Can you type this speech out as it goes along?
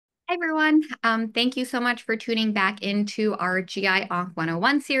Hi, everyone. Thank you so much for tuning back into our GI Onc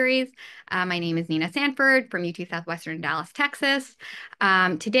 101 series. My name is Nina Sanford from UT Southwestern Dallas, Texas.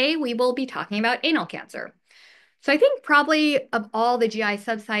 Today, we will be talking about anal cancer. So I think probably of all the GI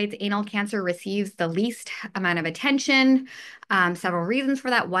subsites, anal cancer receives the least amount of attention. Several reasons for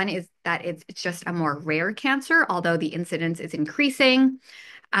that. One is that it's just a more rare cancer, although the incidence is increasing.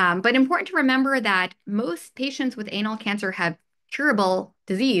 But important to remember that most patients with anal cancer have curable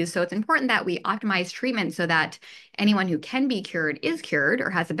disease. So it's important that we optimize treatment so that anyone who can be cured is cured or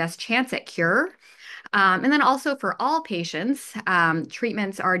has the best chance at cure. And then also for all patients,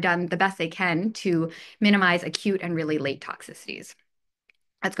 treatments are done the best they can to minimize acute and really late toxicities.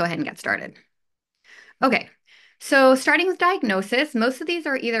 Let's go ahead and get started. Okay. So, starting with diagnosis, most of these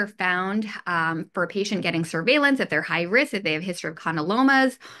are either found for a patient getting surveillance if they're high risk, if they have a history of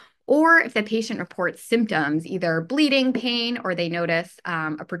condylomas, or if the patient reports symptoms, either bleeding, pain, or they notice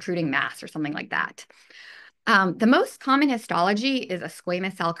a protruding mass or something like that. The most common histology is a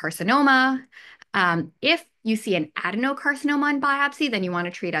squamous cell carcinoma. If you see an adenocarcinoma on biopsy, then you want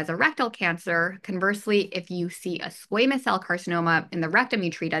to treat as a rectal cancer. Conversely, if you see a squamous cell carcinoma in the rectum,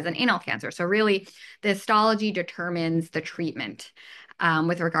 you treat as an anal cancer. So really, the histology determines the treatment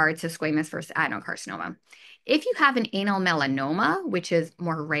with regards to squamous versus adenocarcinoma. If you have an anal melanoma, which is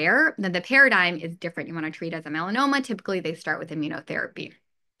more rare, then the paradigm is different. You want to treat as a melanoma. Typically, they start with immunotherapy.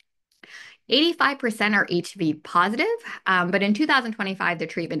 85% are HPV positive, but in 2025, the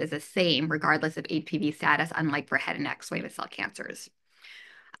treatment is the same regardless of HPV status, unlike for head and neck squamous cell cancers.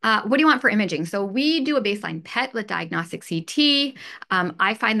 What do you want for imaging? So we do a baseline PET with diagnostic CT.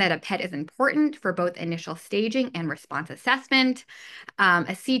 I find that a PET is important for both initial staging and response assessment.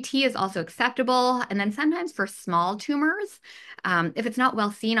 A CT is also acceptable. And then sometimes for small tumors, if it's not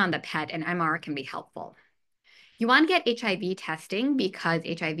well seen on the PET, an MR can be helpful. You want to get HIV testing because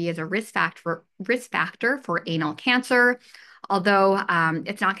HIV is a risk factor for anal cancer, although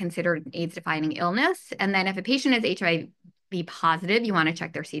it's not considered an AIDS-defining illness. And then if a patient is HIV positive, you want to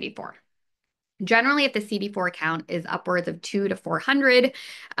check their CD4. Generally, if the CD4 count is upwards of 2 to 400,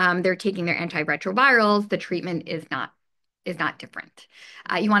 they're taking their antiretrovirals. The treatment is not different.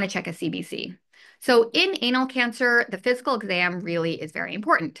 You want to check a CBC. So in anal cancer, the physical exam really is very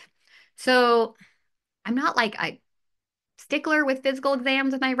important. So I'm not like a stickler with physical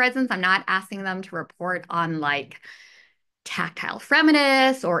exams with my residents. I'm not asking them to report on like tactile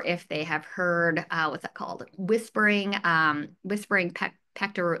fremitus or if they have heard what's that called? Whispering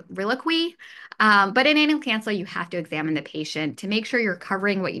pectoriloquy. But in anal cancer, you have to examine the patient to make sure you're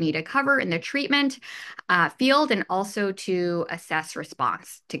covering what you need to cover in the treatment field and also to assess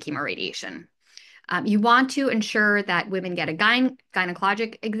response to chemoradiation. You want to ensure that women get a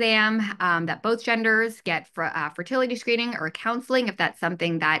gynecologic exam, that both genders get fertility screening or counseling if that's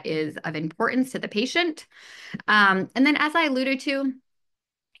something that is of importance to the patient. And then, as I alluded to,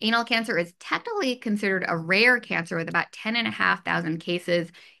 anal cancer is technically considered a rare cancer with about 10,500 cases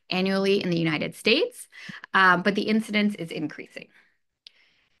annually in the United States, but the incidence is increasing.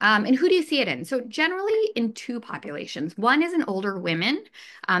 And who do you see it in? So generally in two populations. One is in older women.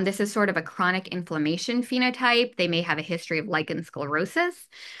 This is sort of a chronic inflammation phenotype. They may have a history of lichen sclerosis.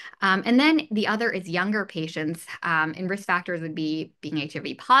 And then the other is younger patients. And risk factors would be being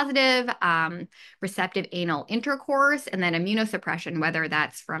HIV positive, receptive anal intercourse, and then immunosuppression, whether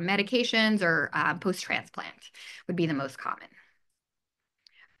that's from medications or post-transplant would be the most common.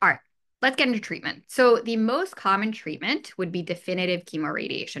 All right, let's get into treatment. So the most common treatment would be definitive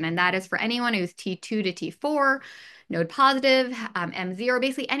chemoradiation, and that is for anyone who's T2 to T4, node positive, M0,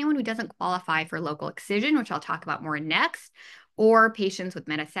 basically anyone who doesn't qualify for local excision, which I'll talk about more next, or patients with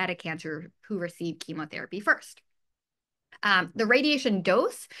metastatic cancer who receive chemotherapy first. The radiation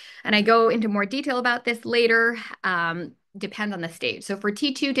dose, and I go into more detail about this later, depends on the stage. So for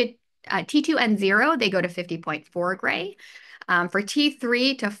T2 and 0, they go to 50.4 gray. For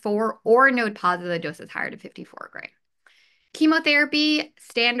T3 to 4 or node positive, the dose is higher to 54 gray. Chemotherapy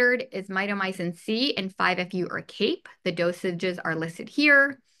standard is mitomycin C and 5-FU or CAPE. The dosages are listed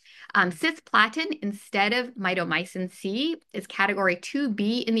here. Cisplatin instead of mitomycin C is category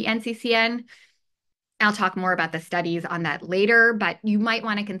 2B in the NCCN. I'll talk more about the studies on that later, but you might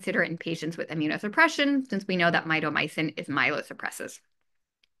want to consider it in patients with immunosuppression since we know that mitomycin is myelosuppressive.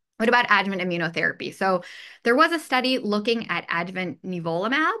 What about adjuvant immunotherapy? So there was a study looking at adjuvant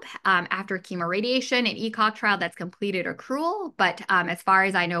nivolumab after chemoradiation, an ECOG trial that's completed accrual, but as far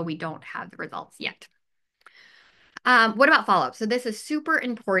as I know, we don't have the results yet. What about follow-up? So this is super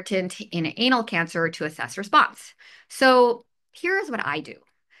important in anal cancer to assess response. So here's what I do.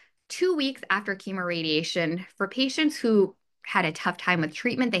 2 weeks after chemoradiation, for patients who had a tough time with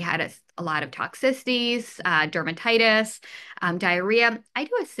treatment. They had a lot of toxicities, dermatitis, diarrhea. I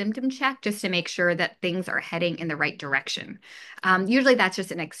do a symptom check just to make sure that things are heading in the right direction. Usually that's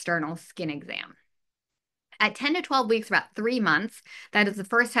just an external skin exam. At 10 to 12 weeks, about 3 months, that is the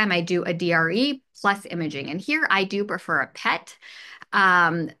first time I do a DRE plus imaging. And here I do prefer a PET,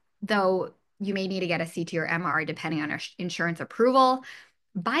 though you may need to get a CT or MR depending on insurance approval.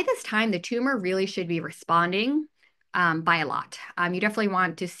 By this time, the tumor really should be responding by a lot. You definitely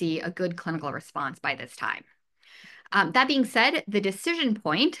want to see a good clinical response by this time. That being said, the decision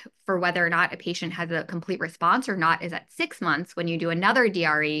point for whether or not a patient has a complete response or not is at 6 months when you do another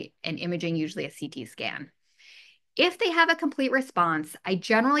DRE and imaging, usually a CT scan. If they have a complete response, I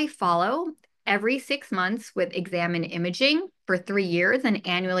generally follow every 6 months with exam and imaging for 3 years and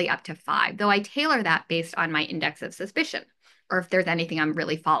annually up to 5, though I tailor that based on my index of suspicion or if there's anything I'm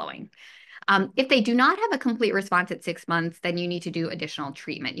really following. If they do not have a complete response at 6 months, then you need to do additional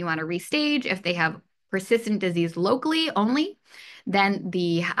treatment. You want to restage if they have persistent disease locally only. Then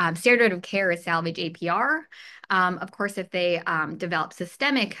the standard of care is salvage APR. Of course, if they develop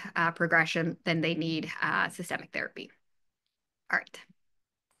systemic progression, then they need systemic therapy. All right.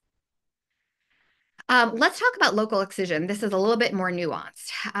 Let's talk about local excision. This is a little bit more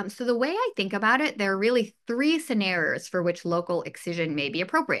nuanced. So the way I think about it, there are really 3 scenarios for which local excision may be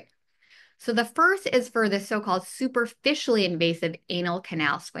appropriate. So the first is for the so-called superficially invasive anal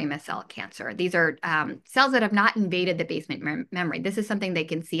canal squamous cell cancer. These are cells that have not invaded the basement membrane. This is something they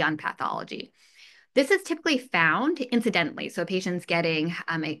can see on pathology. This is typically found incidentally. So patients getting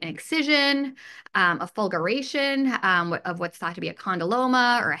an excision, a fulguration of what's thought to be a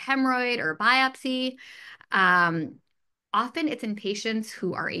condyloma or a hemorrhoid or a biopsy. Often it's in patients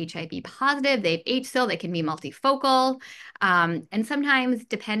who are HIV positive. They have HSIL, they can be multifocal. And sometimes,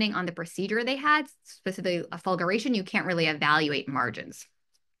 depending on the procedure they had, specifically a fulguration, you can't really evaluate margins.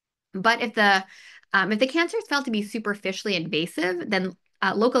 But if the cancer is felt to be superficially invasive, then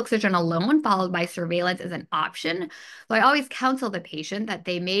local excision alone, followed by surveillance, is an option. So I always counsel the patient that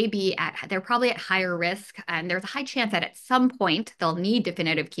they're probably at higher risk, and there's a high chance that at some point they'll need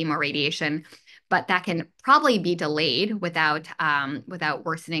definitive chemoradiation, but that can probably be delayed without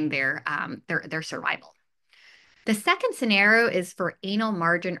worsening their survival. The second scenario is for anal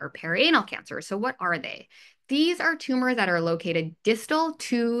margin or perianal cancer. So what are they? These are tumors that are located distal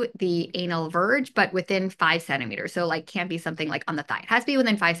to the anal verge, but within 5 centimeters. So like can't be something like on the thigh. It has to be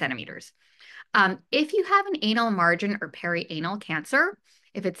within 5 centimeters. If you have an anal margin or perianal cancer,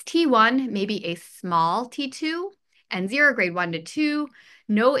 if it's T1, maybe a small T2, and 0 grade 1 to 2,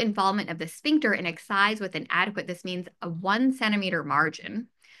 no involvement of the sphincter and excise with an adequate, this means a 1 centimeter margin,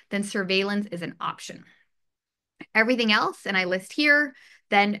 then surveillance is an option. Everything else, and I list here,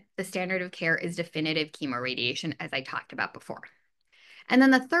 then the standard of care is definitive chemoradiation, as I talked about before. And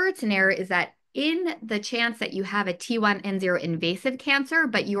then the third scenario is that in the chance that you have a T1N0 invasive cancer,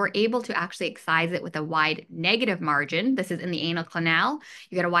 but you are able to actually excise it with a wide negative margin, this is in the anal canal,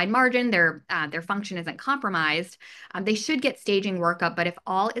 you get a wide margin, their function isn't compromised, they should get staging workup, but if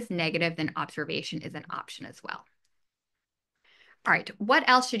all is negative, then observation is an option as well. All right, what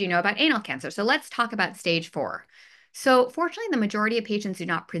else should you know about anal cancer? So let's talk about stage 4. So fortunately, the majority of patients do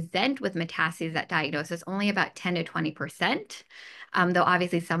not present with metastases at diagnosis, only about 10 to 20%, though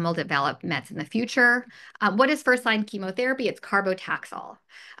obviously some will develop mets in the future. What is first-line chemotherapy? It's carbotaxol.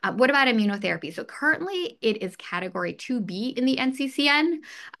 What about immunotherapy? So currently, it is category 2B in the NCCN.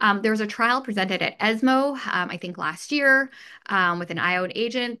 There was a trial presented at ESMO, I think last year, with an IO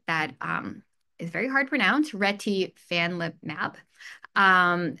agent that is very hard to pronounce, retifanlimab,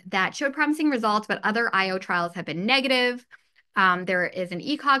 that showed promising results, but other IO trials have been negative. There is an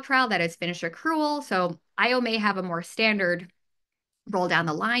ECOG trial that has finished accrual, so IO may have a more standard roll down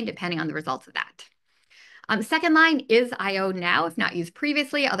the line depending on the results of that. Second line is IO now, if not used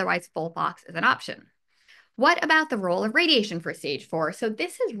previously, otherwise FOLFOX is an option. What about the role of radiation for stage 4? So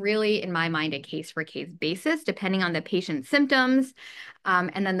this is really, in my mind, a case-for-case basis, depending on the patient's symptoms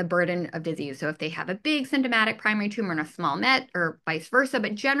and then the burden of disease. So if they have a big symptomatic primary tumor and a small met, or vice versa,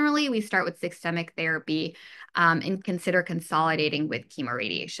 but generally we start with systemic therapy and consider consolidating with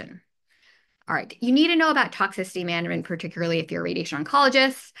chemoradiation. All right, you need to know about toxicity management, particularly if you're a radiation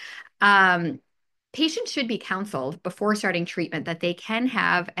oncologist. Patients should be counseled before starting treatment that they can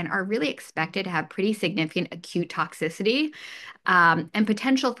have and are really expected to have pretty significant acute toxicity and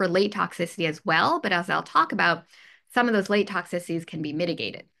potential for late toxicity as well. But as I'll talk about, some of those late toxicities can be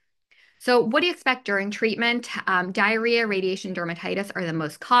mitigated. So, what do you expect during treatment? Diarrhea, radiation, dermatitis are the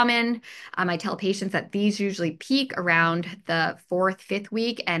most common. I tell patients that these usually peak around the fourth, fifth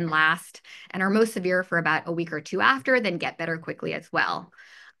week and last and are most severe for about a week or two after, then get better quickly as well.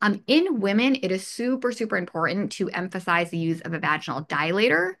 In women, it is super, super important to emphasize the use of a vaginal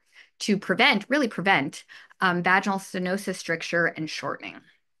dilator to prevent, really prevent, vaginal stenosis, stricture, and shortening.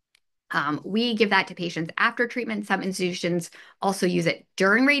 We give that to patients after treatment. Some institutions also use it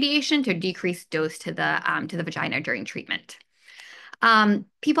during radiation to decrease dose to the vagina during treatment.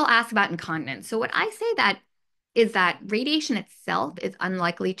 People ask about incontinence. So what I say that is that radiation itself is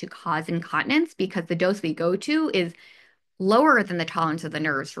unlikely to cause incontinence because the dose we go to is lower than the tolerance of the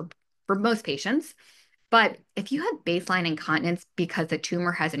nerves for most patients. But if you have baseline incontinence because the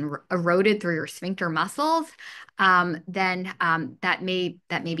tumor has eroded through your sphincter muscles, then that may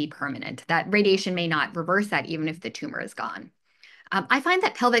be permanent. That radiation may not reverse that even if the tumor is gone. I find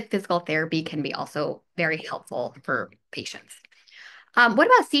that pelvic physical therapy can be also very helpful for patients. What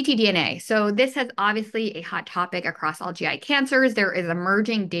about ctDNA? So this is obviously a hot topic across all GI cancers. There is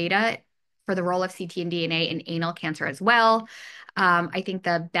emerging data for the role of ctDNA in anal cancer as well. I think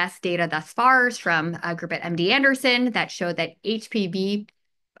the best data thus far is from a group at MD Anderson that showed that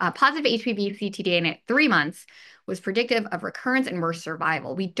positive HPV ctDNA at 3 months was predictive of recurrence and worse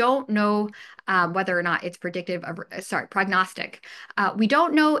survival. We don't know whether or not it's prognostic. We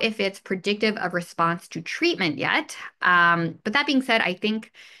don't know if it's predictive of response to treatment yet. But that being said, I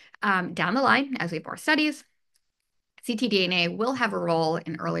think down the line, as we have more studies, ctDNA will have a role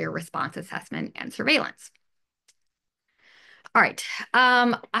in earlier response assessment and surveillance. All right.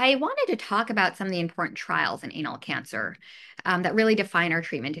 I wanted to talk about some of the important trials in anal cancer that really define our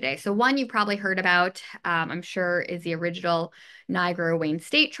treatment today. So one you've probably heard about, I'm sure, is the original Niagara-Wayne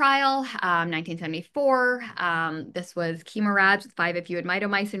State trial, 1974. This was chemorads with 5-FU and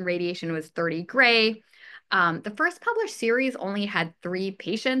mitomycin. Radiation was 30 gray. The first published series only had 3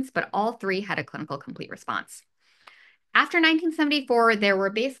 patients, but all 3 had a clinical complete response. After 1974, there were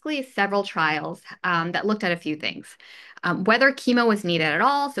basically several trials that looked at a few things. Whether chemo was needed at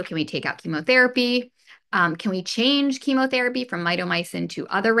all, so can we take out chemotherapy? Can we change chemotherapy from mitomycin to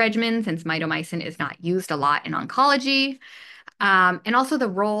other regimens since mitomycin is not used a lot in oncology? And also the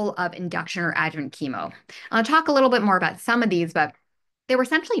role of induction or adjuvant chemo. I'll talk a little bit more about some of these, but they were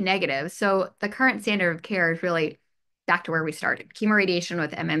essentially negative. So the current standard of care is really back to where we started, chemoradiation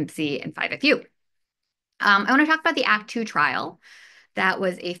with MMC and 5-FU. I want to talk about the ACT-2 trial. That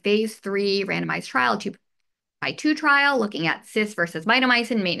was a phase 3 randomized trial, 2x2 trial, looking at cis versus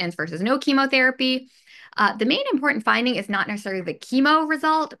mitomycin, maintenance versus no chemotherapy. The main important finding is not necessarily the chemo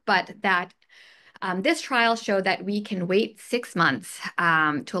result, but that this trial showed that we can wait 6 months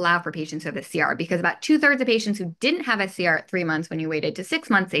to allow for patients who have a CR, because about 2/3 of patients who didn't have a CR at 3 months, when you waited to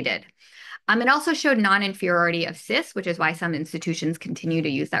 6 months, they did. It also showed non-inferiority of cis, which is why some institutions continue to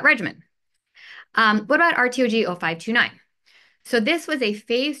use that regimen. What about RTOG 0529? So this was a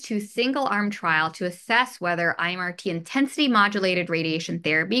phase 2 single-arm trial to assess whether IMRT intensity modulated radiation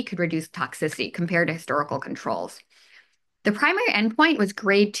therapy could reduce toxicity compared to historical controls. The primary endpoint was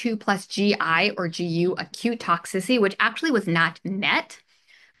grade 2 plus GI or GU acute toxicity, which actually was not met.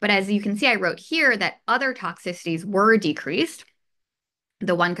 But as you can see, I wrote here that other toxicities were decreased.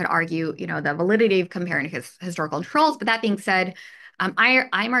 The one could argue, the validity of comparing historical controls. But that being said,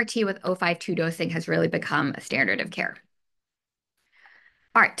 IMRT with 052 dosing has really become a standard of care.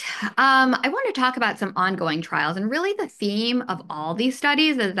 All right. I want to talk about some ongoing trials. And really the theme of all these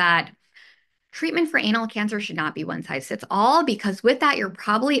studies is that treatment for anal cancer should not be one size fits all, because with that, you're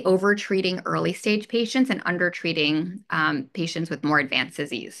probably over-treating early stage patients and under-treating patients with more advanced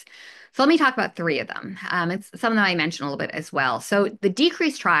disease. So let me talk about 3 of them. It's some of them I mentioned a little bit as well. So the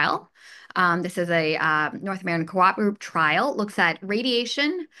DECREASE trial, this is a North American cooperative trial, looks at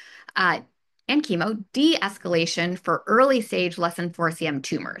radiation and chemo de-escalation for early stage less than 4 cm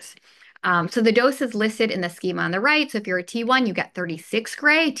tumors. So the dose is listed in the schema on the right. So if you're a T1, you get 36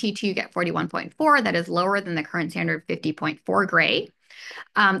 gray. T2, you get 41.4. That is lower than the current standard 50.4 gray.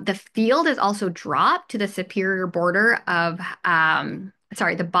 The field is also dropped to the superior border of,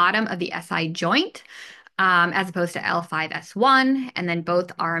 the bottom of the SI joint, as opposed to L5S1. And then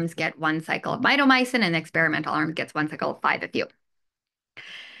both arms get 1 cycle of mitomycin, and the experimental arm gets 1 cycle of 5-FU.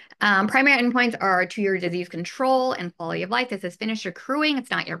 Primary endpoints are 2-year disease control and quality of life. This is finished accruing. It's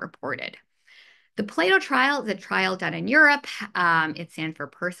not yet reported. The PLATO trial is a trial done in Europe. It stands for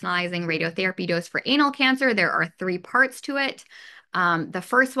Personalizing Radiotherapy Dose for Anal Cancer. There are 3 parts to it. The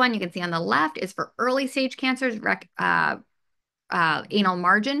first one you can see on the left is for early stage cancers anal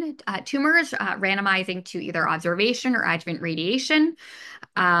margin tumors, randomizing to either observation or adjuvant radiation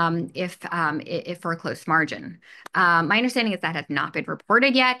if for a close margin. My understanding is that has not been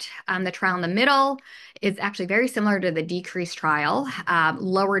reported yet. The trial in the middle is actually very similar to the decrease trial,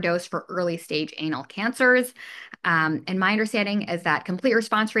 lower dose for early stage anal cancers. And my understanding is that complete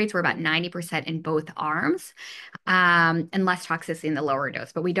response rates were about 90% in both arms, and less toxicity in the lower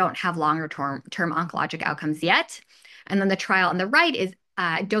dose, but we don't have longer term oncologic outcomes yet. And then the trial on the right is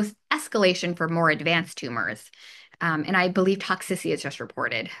dose escalation for more advanced tumors. And I believe toxicity is just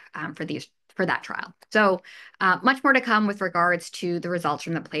reported for that trial. So much more to come with regards to the results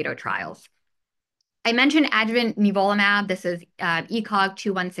from the Plato trials. I mentioned adjuvant nivolumab. This is ECOG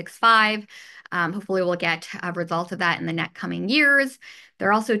 2165. Hopefully, we'll get results of that in the next coming years. There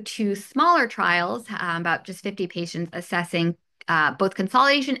are also two smaller trials, about just 50 patients, assessing both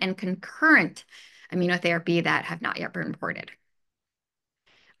consolidation and concurrent immunotherapy that have not yet been reported.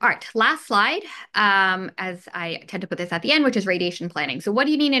 All right, last slide, as I tend to put this at the end, which is radiation planning. So what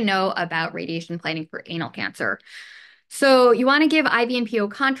do you need to know about radiation planning for anal cancer? So you want to give IV and PO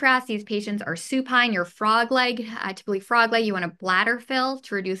contrast. These patients are supine, your frog leg, typically frog leg. You want a bladder fill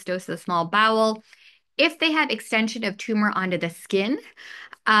to reduce dose of the small bowel. If they have extension of tumor onto the skin,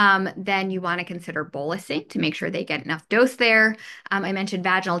 then you want to consider bolusing to make sure they get enough dose there. I mentioned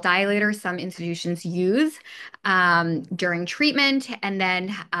vaginal dilators some institutions use during treatment. And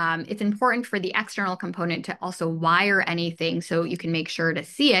then it's important for the external component to also wire anything so you can make sure to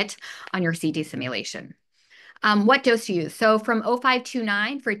see it on your CT simulation. What dose to use? So from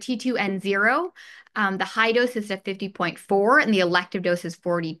 0529 for T2N0, the high dose is at 50.4 and the elective dose is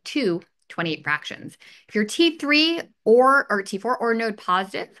 42, 28 fractions. If you're T3 or T4 or node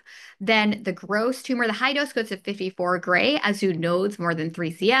positive, then the gross tumor, the high dose goes to 54 gray, as do nodes more than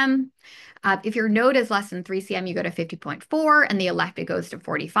 3 cm. If your node is less than 3 cm, you go to 50.4 and the elective goes to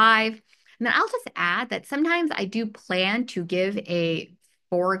 45. And then I'll just add that sometimes I do plan to give a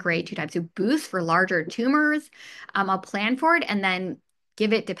 4 gray 2 times. So boost for larger tumors. I'll plan for it and then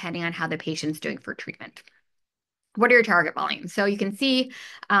give it depending on how the patient's doing for treatment. What are your target volumes? So you can see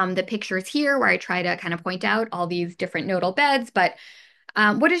the pictures here where I try to kind of point out all these different nodal beds, but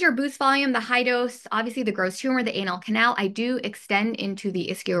what is your boost volume? The high dose, obviously the gross tumor, the anal canal. I do extend into the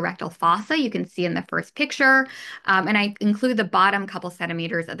ischiorectal fossa. You can see in the first picture, and I include the bottom couple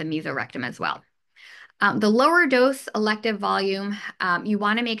centimeters of the mesorectum as well. The lower dose elective volume, you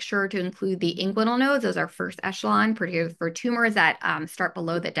want to make sure to include the inguinal nodes. Those are first echelon, particularly for tumors that start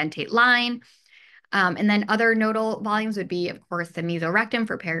below the dentate line. And then other nodal volumes would be, of course, the mesorectum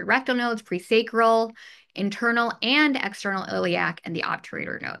for perirectal nodes, presacral, internal and external iliac, and the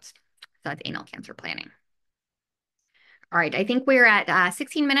obturator nodes. So that's anal cancer planning. All right, I think we're at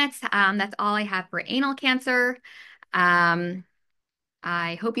 16 minutes. That's all I have for anal cancer.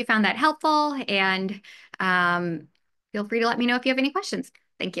 I hope you found that helpful, and feel free to let me know if you have any questions.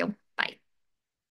 Thank you.